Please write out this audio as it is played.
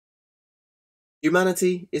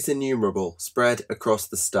Humanity is innumerable, spread across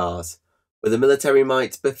the stars, with a military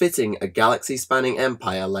might befitting a galaxy-spanning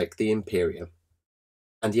empire like the Imperium.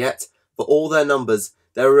 And yet, for all their numbers,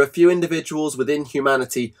 there are a few individuals within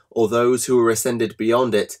humanity, or those who are ascended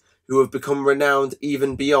beyond it, who have become renowned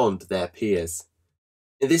even beyond their peers.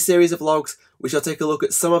 In this series of logs, we shall take a look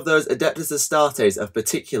at some of those Adeptus Astartes of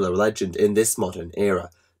particular legend in this modern era,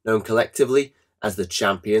 known collectively as the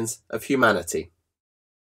Champions of Humanity.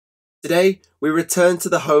 Today, we return to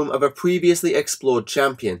the home of a previously explored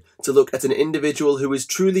champion to look at an individual who is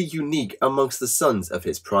truly unique amongst the sons of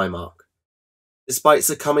his Primarch. Despite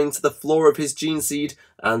succumbing to the flaw of his gene seed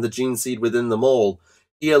and the gene seed within them all,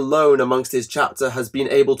 he alone amongst his chapter has been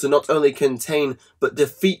able to not only contain but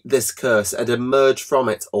defeat this curse and emerge from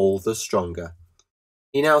it all the stronger.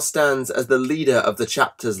 He now stands as the leader of the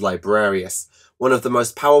chapter's Librarius, one of the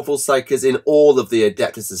most powerful psykers in all of the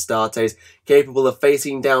Adeptus Astartes, capable of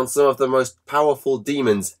facing down some of the most powerful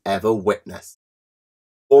demons ever witnessed.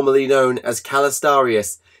 Formerly known as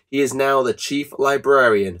Calistarius, he is now the Chief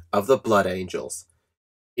Librarian of the Blood Angels.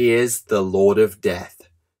 He is the Lord of Death.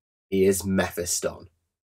 He is Mephiston.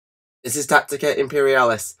 This is Tactica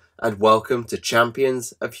Imperialis, and welcome to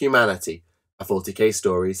Champions of Humanity, a 40k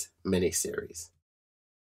Stories mini-series.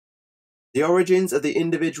 The origins of the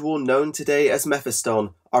individual known today as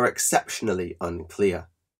Mephiston are exceptionally unclear.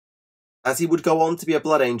 As he would go on to be a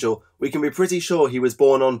Blood Angel, we can be pretty sure he was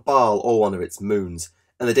born on Baal or one of its moons,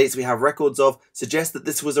 and the dates we have records of suggest that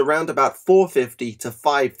this was around about 450 to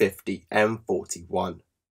 550 M41.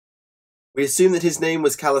 We assume that his name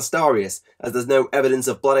was Calistarius, as there's no evidence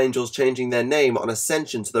of Blood Angels changing their name on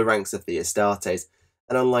ascension to the ranks of the Astartes,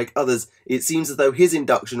 and unlike others, it seems as though his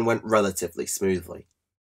induction went relatively smoothly.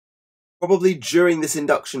 Probably during this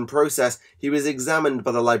induction process, he was examined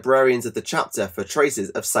by the librarians of the chapter for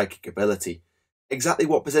traces of psychic ability. Exactly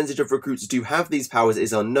what percentage of recruits do have these powers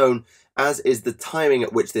is unknown, as is the timing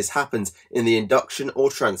at which this happens in the induction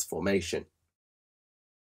or transformation.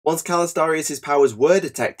 Once Calistarius' powers were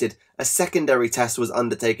detected, a secondary test was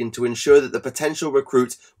undertaken to ensure that the potential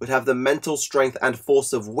recruit would have the mental strength and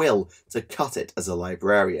force of will to cut it as a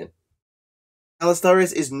librarian.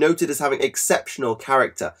 Calistarius is noted as having exceptional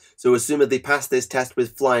character, so assumedly passed this test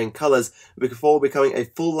with flying colours before becoming a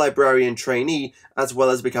full librarian trainee as well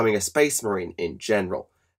as becoming a space marine in general.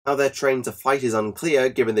 How they're trained to fight is unclear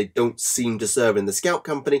given they don't seem to serve in the scout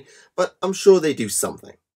company, but I'm sure they do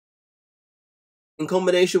something. In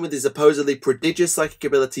combination with his supposedly prodigious psychic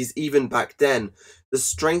abilities even back then, the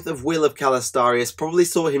strength of will of Calistarius probably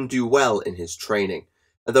saw him do well in his training.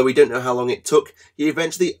 And though we don't know how long it took, he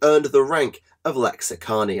eventually earned the rank of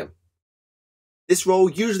Lexicanium. This role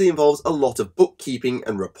usually involves a lot of bookkeeping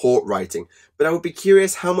and report writing, but I would be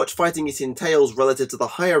curious how much fighting it entails relative to the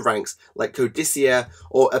higher ranks like Codiciae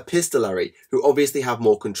or Epistolary, who obviously have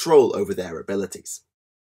more control over their abilities.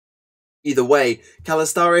 Either way,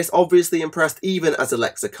 Calistarius obviously impressed even as a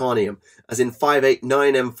Lexicanium, as in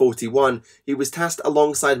 589 M41 he was tasked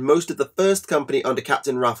alongside most of the first company under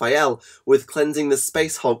Captain Raphael with cleansing the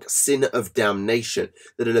Space Hulk Sin of Damnation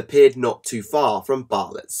that had appeared not too far from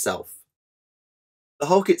Baal itself. The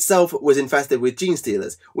Hulk itself was infested with gene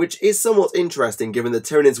stealers, which is somewhat interesting given that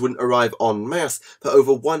Tyranids wouldn't arrive en masse for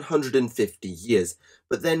over 150 years,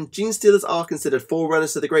 but then gene stealers are considered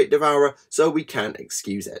forerunners to the Great Devourer, so we can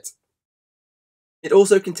excuse it. It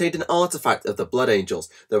also contained an artifact of the Blood Angels,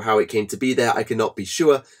 though how it came to be there I cannot be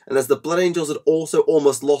sure, and as the Blood Angels had also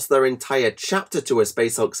almost lost their entire chapter to a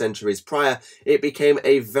Space Hulk centuries prior, it became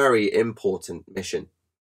a very important mission.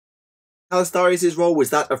 Calistarius' role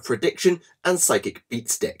was that of prediction and psychic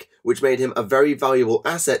beatstick, which made him a very valuable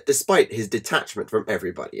asset despite his detachment from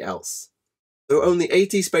everybody else. Though only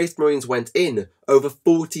 80 Space Marines went in, over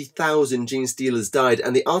 40,000 Gene Stealers died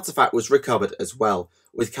and the artifact was recovered as well,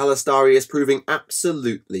 with Calistarius proving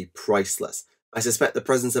absolutely priceless. I suspect the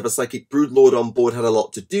presence of a Psychic Broodlord on board had a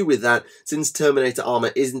lot to do with that, since Terminator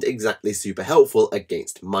armor isn't exactly super helpful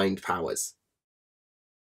against mind powers.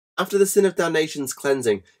 After the Sin of Damnation's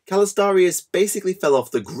cleansing, Calistarius basically fell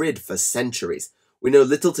off the grid for centuries. We know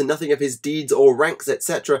little to nothing of his deeds or ranks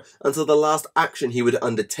etc. until the last action he would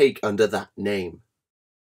undertake under that name.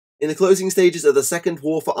 In the closing stages of the Second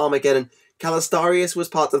War for Armageddon, Calistarius was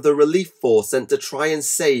part of the relief force sent to try and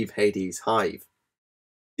save Hades' hive.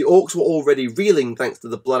 The Orcs were already reeling thanks to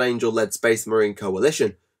the Blood Angel-led Space Marine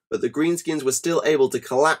coalition, but the Greenskins were still able to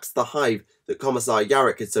collapse the hive that Commissar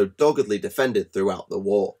Yarrick had so doggedly defended throughout the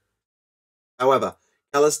war. However,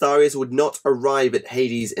 Calistarius would not arrive at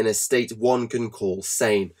Hades in a state one can call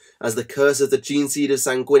sane, as the curse of the gene seed of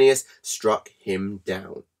Sanguinius struck him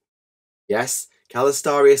down. Yes,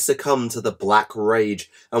 Calistarius succumbed to the Black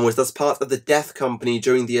Rage, and was thus part of the Death Company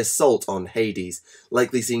during the assault on Hades,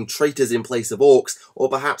 likely seeing traitors in place of orcs, or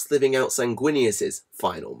perhaps living out Sanguinius's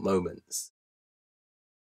final moments.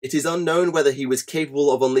 It is unknown whether he was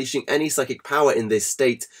capable of unleashing any psychic power in this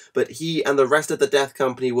state, but he and the rest of the Death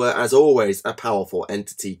Company were, as always, a powerful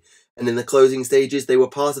entity, and in the closing stages they were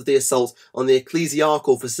part of the assault on the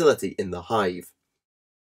ecclesiarchal facility in the Hive.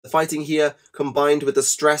 The fighting here, combined with the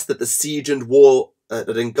stress that the siege and war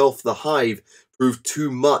that engulfed the Hive, proved too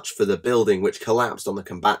much for the building, which collapsed on the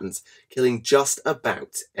combatants, killing just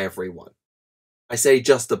about everyone. I say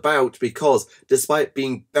just about because, despite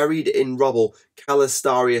being buried in rubble,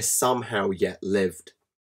 Calistarius somehow yet lived.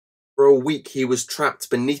 For a week he was trapped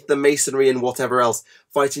beneath the masonry and whatever else,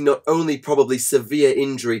 fighting not only probably severe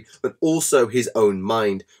injury, but also his own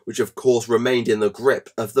mind, which of course remained in the grip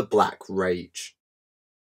of the Black Rage.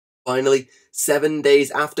 Finally, 7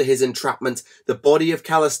 days after his entrapment, the body of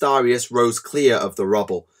Calistarius rose clear of the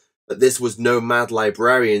rubble, but this was no mad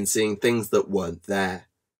librarian seeing things that weren't there.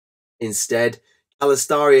 Instead,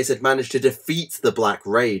 Calistarius had managed to defeat the Black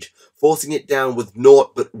Rage, forcing it down with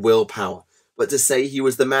naught but willpower, but to say he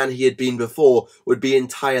was the man he had been before would be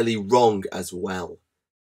entirely wrong as well.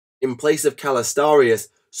 In place of Calistarius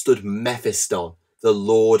stood Mephiston, the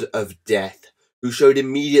Lord of Death, who showed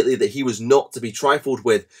immediately that he was not to be trifled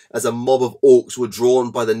with, as a mob of orcs were drawn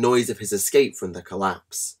by the noise of his escape from the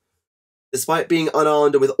collapse. Despite being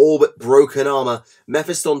unarmed and with all but broken armour,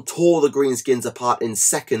 Mephiston tore the greenskins apart in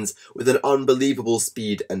seconds with an unbelievable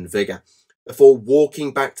speed and vigour, before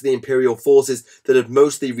walking back to the Imperial forces that had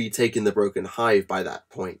mostly retaken the broken Hive by that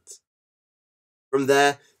point. From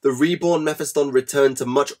there, the reborn Mephiston returned to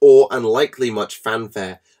much awe and likely much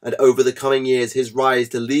fanfare, and over the coming years his rise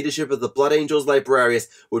to leadership of the Blood Angels Librarius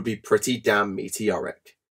would be pretty damn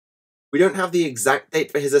meteoric. We don't have the exact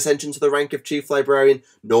date for his ascension to the rank of Chief Librarian,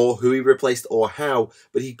 nor who he replaced or how,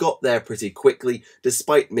 but he got there pretty quickly,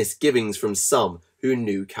 despite misgivings from some who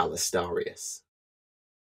knew Calistarius.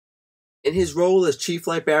 In his role as Chief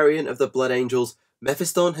Librarian of the Blood Angels,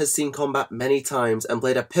 Mephiston has seen combat many times and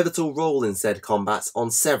played a pivotal role in said combats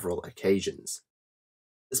on several occasions.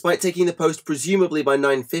 Despite taking the post presumably by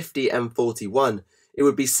 950 M41, it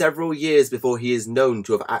would be several years before he is known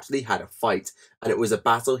to have actually had a fight, and it was a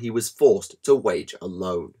battle he was forced to wage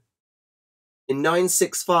alone. In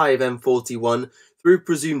 965 M41, through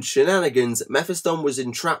presumed shenanigans, Mephiston was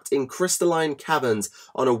entrapped in crystalline caverns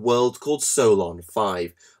on a world called Solon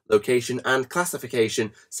 5, location and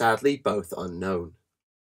classification sadly both unknown.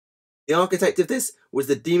 The architect of this was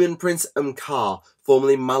the demon prince Umkar,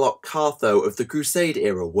 formerly Malok Cartho of the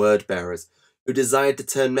Crusade-era Wordbearers, who desired to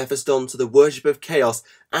turn Mephiston to the worship of chaos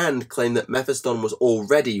and claimed that Mephiston was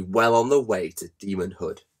already well on the way to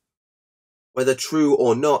demonhood. Whether true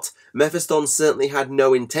or not, Mephiston certainly had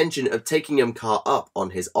no intention of taking Umkar up on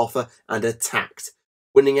his offer and attacked,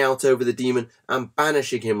 winning out over the demon and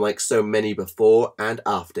banishing him like so many before and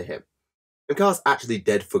after him. Umkar's actually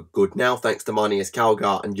dead for good now thanks to Marnius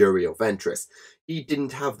Calgar and Uriel Ventris. He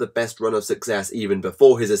didn't have the best run of success even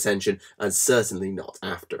before his ascension, and certainly not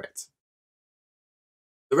after it.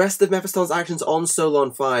 The rest of Mephiston's actions on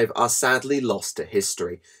Solon 5 are sadly lost to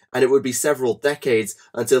history, and it would be several decades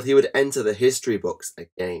until he would enter the history books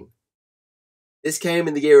again. This came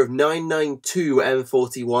in the year of 992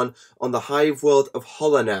 M41 on the hive world of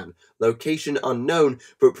Holonan, location unknown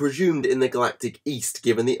but presumed in the galactic east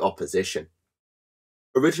given the opposition.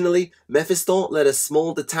 Originally, Mephiston led a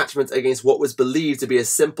small detachment against what was believed to be a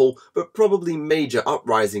simple but probably major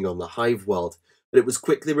uprising on the hive world, but it was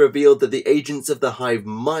quickly revealed that the agents of the hive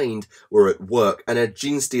mind were at work and a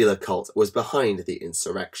gene-stealer cult was behind the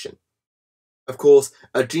insurrection. Of course,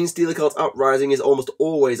 a gene-stealer cult uprising is almost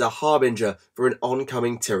always a harbinger for an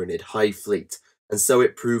oncoming Tyranid hive fleet, and so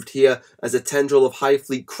it proved here as a tendril of hive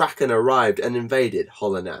fleet Kraken arrived and invaded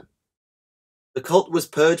Holonan. The cult was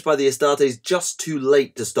purged by the Astartes just too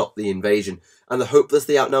late to stop the invasion, and the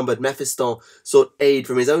hopelessly outnumbered Mephiston sought aid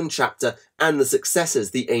from his own chapter and the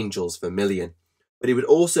successors, the Angels Vermilion. But he would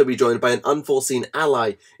also be joined by an unforeseen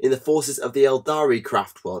ally in the forces of the Eldari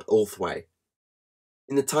craft world Ulthwé.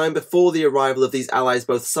 In the time before the arrival of these allies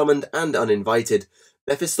both summoned and uninvited,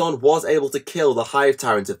 Mephiston was able to kill the hive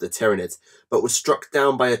tyrant of the Tyranids, but was struck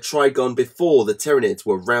down by a Trigon before the Tyranids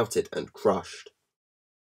were routed and crushed.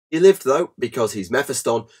 He lived though, because he's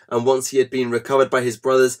Mephiston, and once he had been recovered by his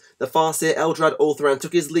brothers, the Farseer Eldrad Ulthuran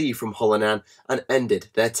took his leave from Holonan and ended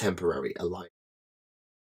their temporary alliance.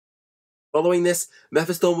 Following this,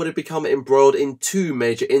 Mephiston would have become embroiled in two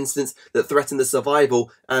major incidents that threatened the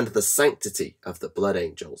survival and the sanctity of the Blood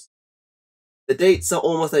Angels. The dates are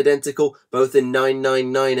almost identical, both in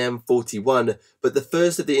 999M41, but the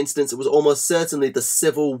first of the incidents was almost certainly the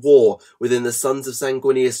civil war within the Sons of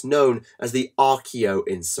Sanguinius known as the Archaeo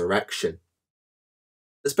insurrection.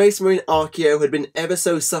 The Space Marine Archaeo had been ever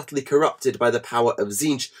so subtly corrupted by the power of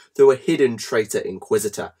Tzeentch through a hidden traitor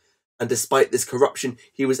Inquisitor, and despite this corruption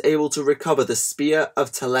he was able to recover the Spear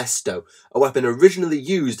of Telesto, a weapon originally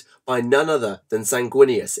used by none other than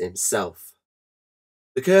Sanguinius himself.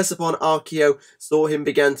 The curse upon Archaeo saw him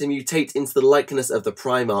begin to mutate into the likeness of the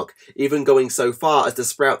Primarch, even going so far as to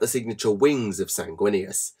sprout the signature wings of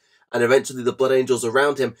Sanguinius, and eventually the Blood Angels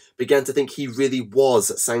around him began to think he really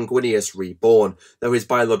was Sanguinius reborn, though his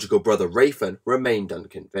biological brother Wraithen remained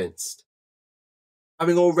unconvinced.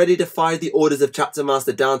 Having already defied the orders of Chapter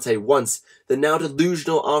Master Dante once, the now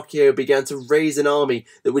delusional Archaeo began to raise an army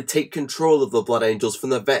that would take control of the Blood Angels from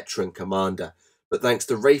the veteran commander, but thanks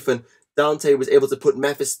to Wraithen, Dante was able to put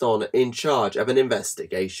Mephiston in charge of an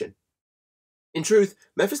investigation. In truth,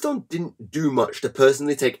 Mephiston didn't do much to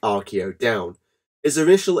personally take Archaeo down. His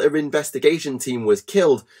initial investigation team was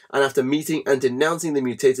killed, and after meeting and denouncing the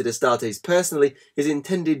mutated Astartes personally, his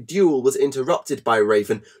intended duel was interrupted by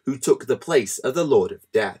Wraithen, who took the place of the Lord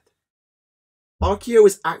of Death. Archaeo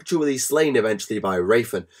was actually slain eventually by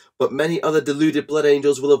Wraithen, but many other deluded Blood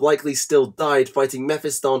Angels will have likely still died fighting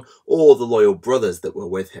Mephiston or the loyal brothers that were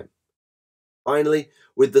with him. Finally,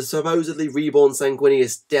 with the supposedly reborn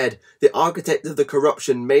Sanguinius dead, the architect of the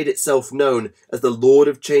corruption made itself known as the Lord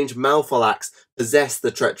of Change Malphalax possessed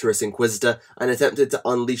the treacherous Inquisitor and attempted to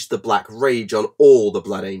unleash the Black Rage on all the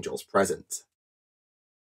Blood Angels present.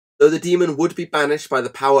 Though the demon would be banished by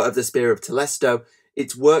the power of the Spear of Telesto,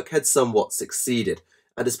 its work had somewhat succeeded,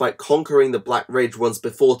 and despite conquering the Black Rage once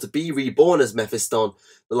before to be reborn as Mephiston,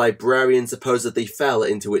 the Librarian supposedly fell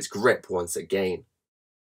into its grip once again.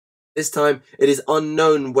 This time, it is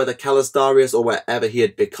unknown whether Calistarius or wherever he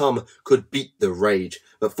had become could beat the Rage,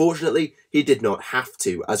 but fortunately he did not have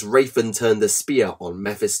to, as Wraithen turned the spear on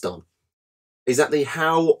Mephiston. Exactly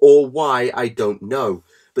how or why I don't know,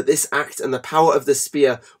 but this act and the power of the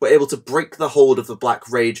spear were able to break the hold of the Black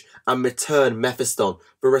Rage and return Mephiston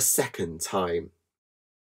for a second time.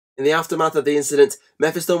 In the aftermath of the incident,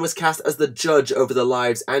 Mephiston was cast as the judge over the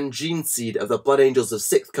lives and gene seed of the Blood Angels of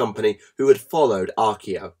 6th Company who had followed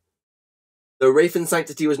Archaeo. Though Wraithen's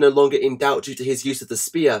sanctity was no longer in doubt due to his use of the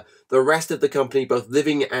spear, the rest of the company, both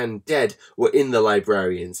living and dead, were in the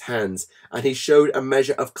Librarian's hands, and he showed a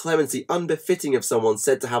measure of clemency unbefitting of someone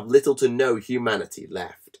said to have little to no humanity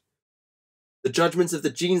left. The judgment of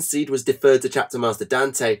the gene seed was deferred to Chapter Master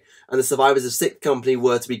Dante, and the survivors of 6th Company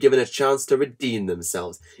were to be given a chance to redeem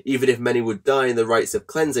themselves, even if many would die in the rites of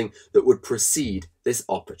cleansing that would precede this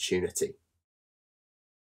opportunity.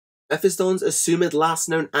 Mephiston's assumed last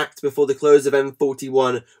known act before the close of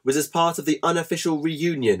M41 was as part of the unofficial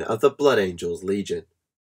reunion of the Blood Angels Legion.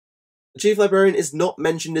 The Chief Librarian is not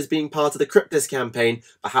mentioned as being part of the Cryptus campaign,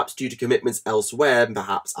 perhaps due to commitments elsewhere,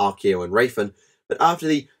 perhaps Archaeo and Wraithen, but after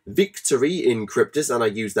the victory in Cryptus, and I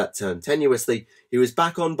use that term tenuously, he was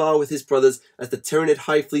back on bar with his brothers as the Tyranid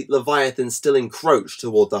High Fleet Leviathan still encroached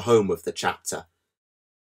toward the home of the chapter.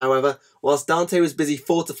 However, whilst Dante was busy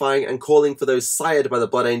fortifying and calling for those sired by the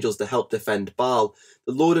Blood Angels to help defend Baal,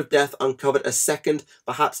 the Lord of Death uncovered a second,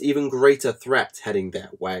 perhaps even greater threat heading their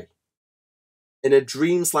way. In a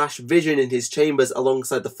dream/vision in his chambers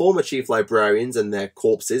alongside the former Chief Librarians and their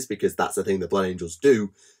corpses, because that's the thing the Blood Angels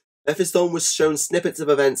do, Mephiston was shown snippets of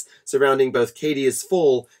events surrounding both Cadia's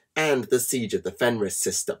fall and the siege of the Fenris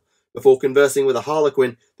system, before conversing with a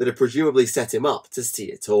Harlequin that had presumably set him up to see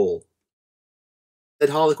it all. Said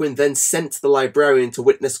Harlequin then sent the Librarian to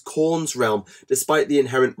witness Khorne's realm despite the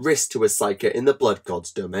inherent risk to a Psyker in the Blood God's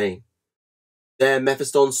domain. There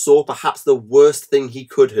Mephiston saw perhaps the worst thing he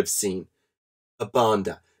could have seen.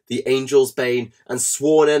 Abanda, the Angel's Bane and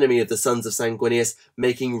sworn enemy of the Sons of Sanguinius,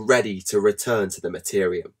 making ready to return to the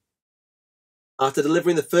Materium. After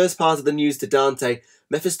delivering the first part of the news to Dante,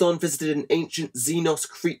 Mephiston visited an ancient Xenos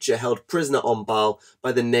creature held prisoner on Baal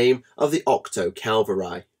by the name of the Octo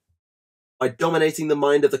Calvari. By dominating the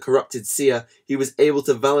mind of the corrupted seer, he was able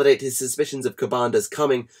to validate his suspicions of Kabanda's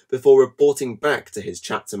coming before reporting back to his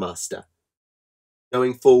chapter master.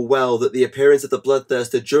 Knowing full well that the appearance of the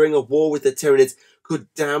Bloodthirster during a war with the Tyranids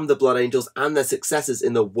could damn the Blood Angels and their successors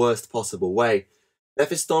in the worst possible way,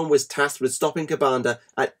 Mephiston was tasked with stopping Kabanda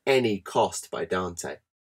at any cost by Dante. To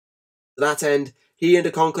that end, he and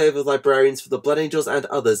a conclave of librarians for the Blood Angels and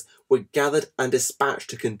others were gathered and dispatched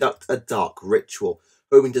to conduct a dark ritual,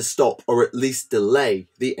 hoping to stop or at least delay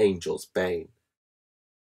the Angel's Bane.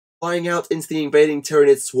 Flying out into the invading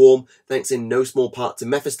Tyranid swarm, thanks in no small part to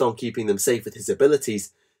Mephiston keeping them safe with his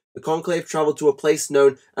abilities, the conclave travelled to a place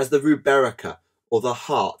known as the Ruberica, or the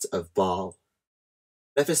Heart of Baal.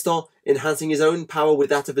 Mephiston, enhancing his own power with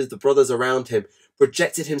that of the brothers around him,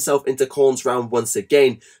 projected himself into Khorne's realm once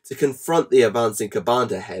again to confront the advancing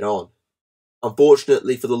Ka'Bandha head-on.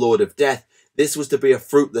 Unfortunately for the Lord of Death, this was to be a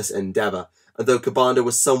fruitless endeavour, and though Ka'Bandha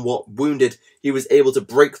was somewhat wounded, he was able to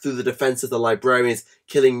break through the defence of the Librarians,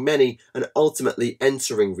 killing many and ultimately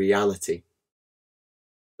entering reality.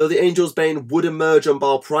 Though the Angel's Bane would emerge on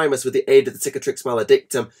Baal Primus with the aid of the Cicatrix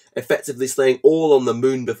Maledictum, effectively slaying all on the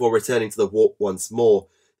moon before returning to the warp once more,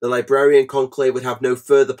 the Librarian Conclave would have no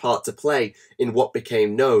further part to play in what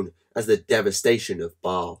became known as the devastation of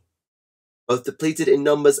Baal. Both depleted in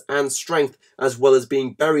numbers and strength, as well as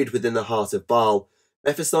being buried within the heart of Baal,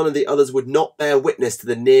 Mephiston and the others would not bear witness to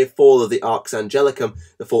the near fall of the Arx Angelicum,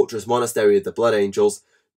 the fortress monastery of the Blood Angels,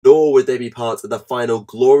 nor would they be part of the final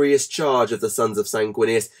glorious charge of the Sons of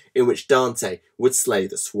Sanguinius in which Dante would slay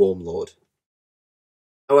the Swarm Lord.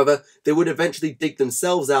 However, they would eventually dig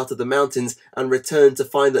themselves out of the mountains and return to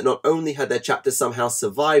find that not only had their chapter somehow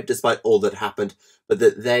survived despite all that happened, but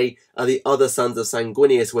that they and the other Sons of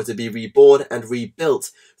Sanguinius were to be reborn and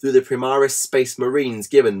rebuilt through the Primaris Space Marines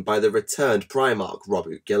given by the returned Primarch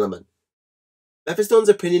Robert Guilliman. Mephiston's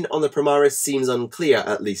opinion on the Primaris seems unclear,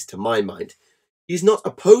 at least to my mind. He's not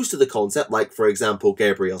opposed to the concept, like for example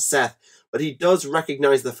Gabriel Seth, but he does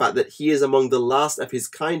recognise the fact that he is among the last of his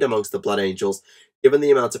kind amongst the Blood Angels, given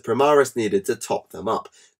the amount of Primaris needed to top them up.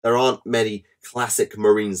 There aren't many classic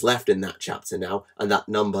Marines left in that chapter now, and that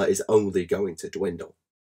number is only going to dwindle.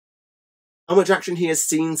 How much action he has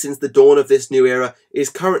seen since the dawn of this new era is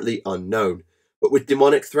currently unknown, but with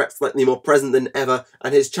demonic threats likely more present than ever,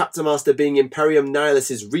 and his chapter master being Imperium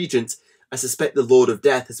Nihilis's regent, I suspect the Lord of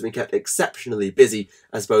Death has been kept exceptionally busy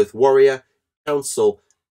as both warrior, counsel,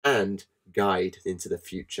 and guide into the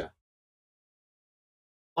future.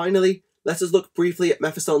 Finally, let us look briefly at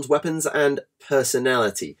Mephiston's weapons and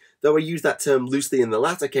personality, though I use that term loosely in the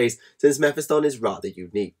latter case since Mephiston is rather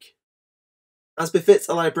unique. As befits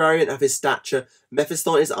a librarian of his stature,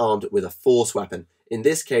 Mephiston is armed with a force weapon, in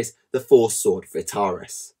this case the force sword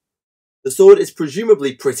Vitaris. The sword is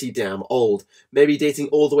presumably pretty damn old, maybe dating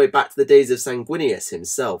all the way back to the days of Sanguinius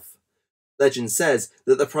himself. Legend says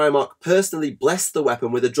that the Primarch personally blessed the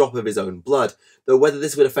weapon with a drop of his own blood, though whether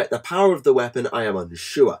this would affect the power of the weapon I am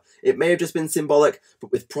unsure. It may have just been symbolic,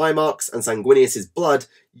 but with Primarch's and Sanguinius's blood,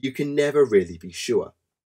 you can never really be sure.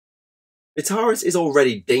 Vitaris is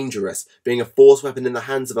already dangerous, being a force weapon in the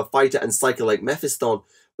hands of a fighter and psyker like Mephiston,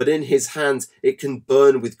 but in his hands it can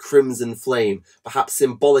burn with crimson flame, perhaps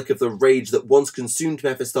symbolic of the rage that once consumed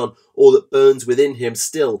Mephiston or that burns within him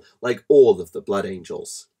still, like all of the Blood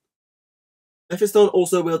Angels. Mephiston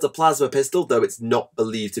also wields a plasma pistol, though it's not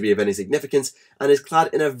believed to be of any significance, and is clad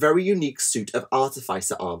in a very unique suit of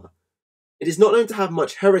artificer armour. It is not known to have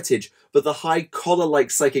much heritage, but the high collar-like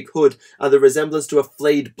psychic hood and the resemblance to a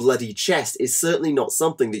flayed bloody chest is certainly not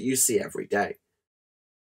something that you see every day.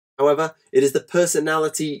 However, it is the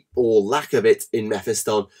personality, or lack of it, in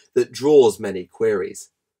Mephiston that draws many queries.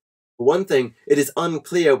 For one thing, it is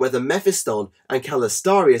unclear whether Mephiston and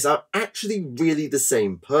Calistarius are actually really the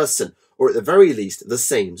same person, or at the very least, the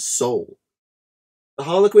same soul. The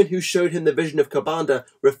Harlequin who showed him the vision of Ka'Bandha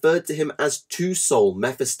referred to him as Two-Soul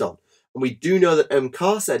Mephiston, and we do know that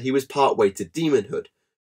Mkar said he was part-way to demonhood.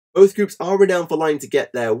 Both groups are renowned for lying to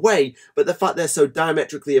get their way, but the fact they're so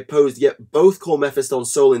diametrically opposed yet both call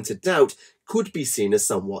Mephiston's soul into doubt could be seen as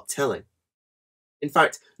somewhat telling. In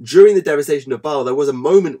fact, during the devastation of Baal, there was a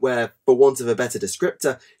moment where, for want of a better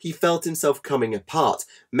descriptor, he felt himself coming apart,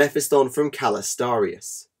 Mephiston from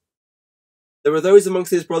Calistarius. There are those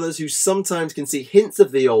amongst his brothers who sometimes can see hints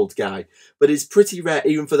of the old guy, but it's pretty rare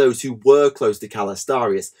even for those who were close to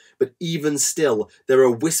Calistarius, but even still, there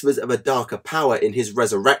are whispers of a darker power in his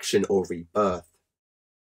resurrection or rebirth.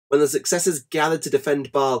 When the successors gathered to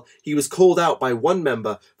defend Baal, he was called out by one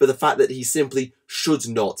member for the fact that he simply should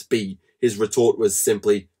not be. His retort was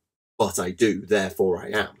simply, "But I do, therefore I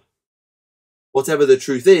am." Whatever the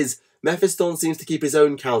truth is, Mephiston seems to keep his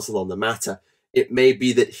own counsel on the matter. It may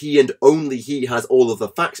be that he and only he has all of the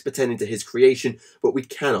facts pertaining to his creation, but we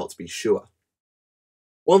cannot be sure.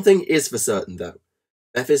 One thing is for certain though,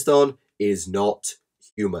 Mephiston is not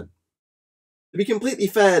human. To be completely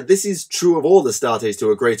fair, this is true of all the Astartes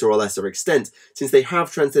to a greater or lesser extent, since they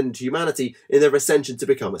have transcended humanity in their ascension to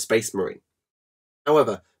become a space marine.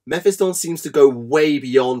 However, Mephiston seems to go way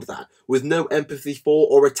beyond that, with no empathy for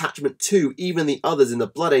or attachment to even the others in the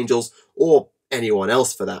Blood Angels, or anyone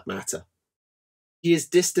else for that matter. He is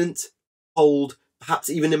distant, cold, perhaps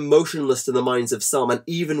even emotionless to the minds of some, and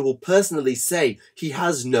even will personally say he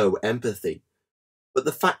has no empathy. but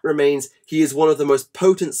the fact remains he is one of the most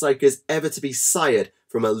potent psykers ever to be sired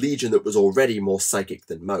from a legion that was already more psychic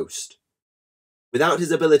than most. Without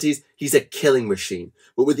his abilities, he's a killing machine,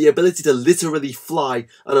 but with the ability to literally fly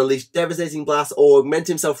and unleash devastating blasts or augment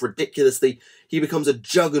himself ridiculously, he becomes a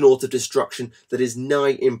juggernaut of destruction that is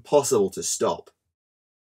nigh impossible to stop.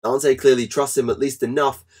 Dante clearly trusts him at least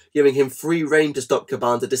enough, giving him free rein to stop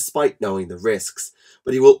Kabanda despite knowing the risks,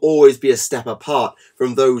 but he will always be a step apart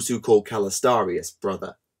from those who call Calistarius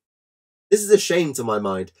brother. This is a shame to my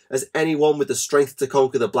mind, as anyone with the strength to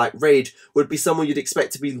conquer the Black Rage would be someone you'd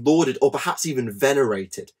expect to be lauded or perhaps even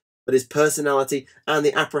venerated, but his personality and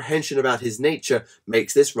the apprehension about his nature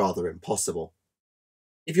makes this rather impossible.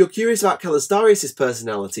 If you're curious about Calistarius'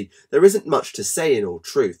 personality, there isn't much to say in all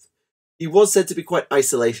truth. He was said to be quite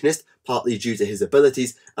isolationist, partly due to his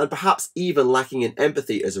abilities, and perhaps even lacking in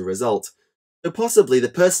empathy as a result. So possibly the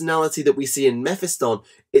personality that we see in Mephiston,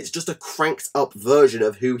 it's just a cranked up version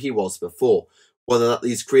of who he was before. Whether that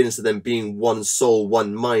leaves credence to them being one soul,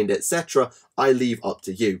 one mind, etc., I leave up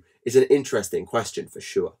to you. It's an interesting question for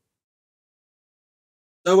sure.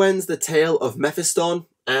 So ends the tale of Mephiston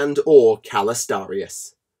and or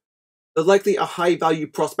Calistarius. Though likely a high value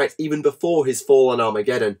prospect even before his fall on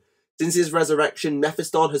Armageddon, since his resurrection,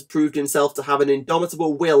 Mephiston has proved himself to have an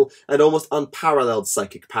indomitable will and almost unparalleled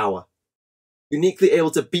psychic power. Uniquely able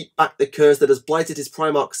to beat back the curse that has blighted his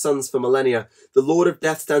Primarch sons for millennia, the Lord of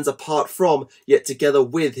Death stands apart from, yet together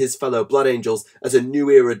with his fellow Blood Angels as a new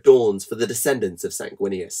era dawns for the descendants of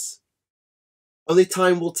Sanguinius. Only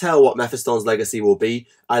time will tell what Mephiston's legacy will be,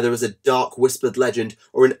 either as a dark whispered legend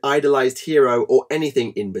or an idolised hero or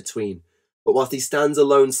anything in between. But whilst he stands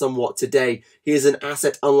alone somewhat today, he is an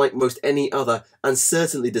asset unlike most any other and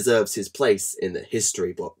certainly deserves his place in the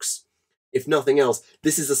history books. If nothing else,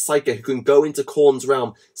 this is a psyker who can go into Khorne's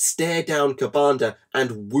realm, stare down Kabanda,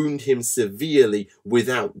 and wound him severely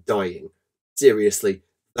without dying. Seriously,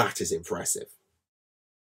 that is impressive.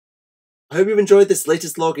 I hope you've enjoyed this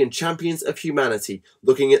latest log in Champions of Humanity,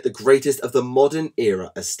 looking at the greatest of the modern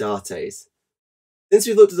era Astartes. Since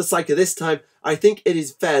we've looked at the psyker this time, I think it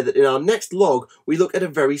is fair that in our next log we look at a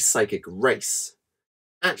very psychic race.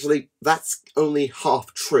 Actually, that's only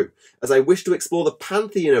half true, as I wish to explore the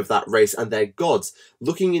pantheon of that race and their gods,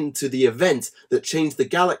 looking into the event that changed the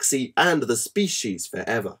galaxy and the species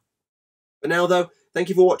forever. For now though, thank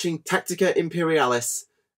you for watching Tactica Imperialis,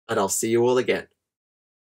 and I'll see you all again.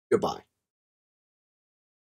 Goodbye.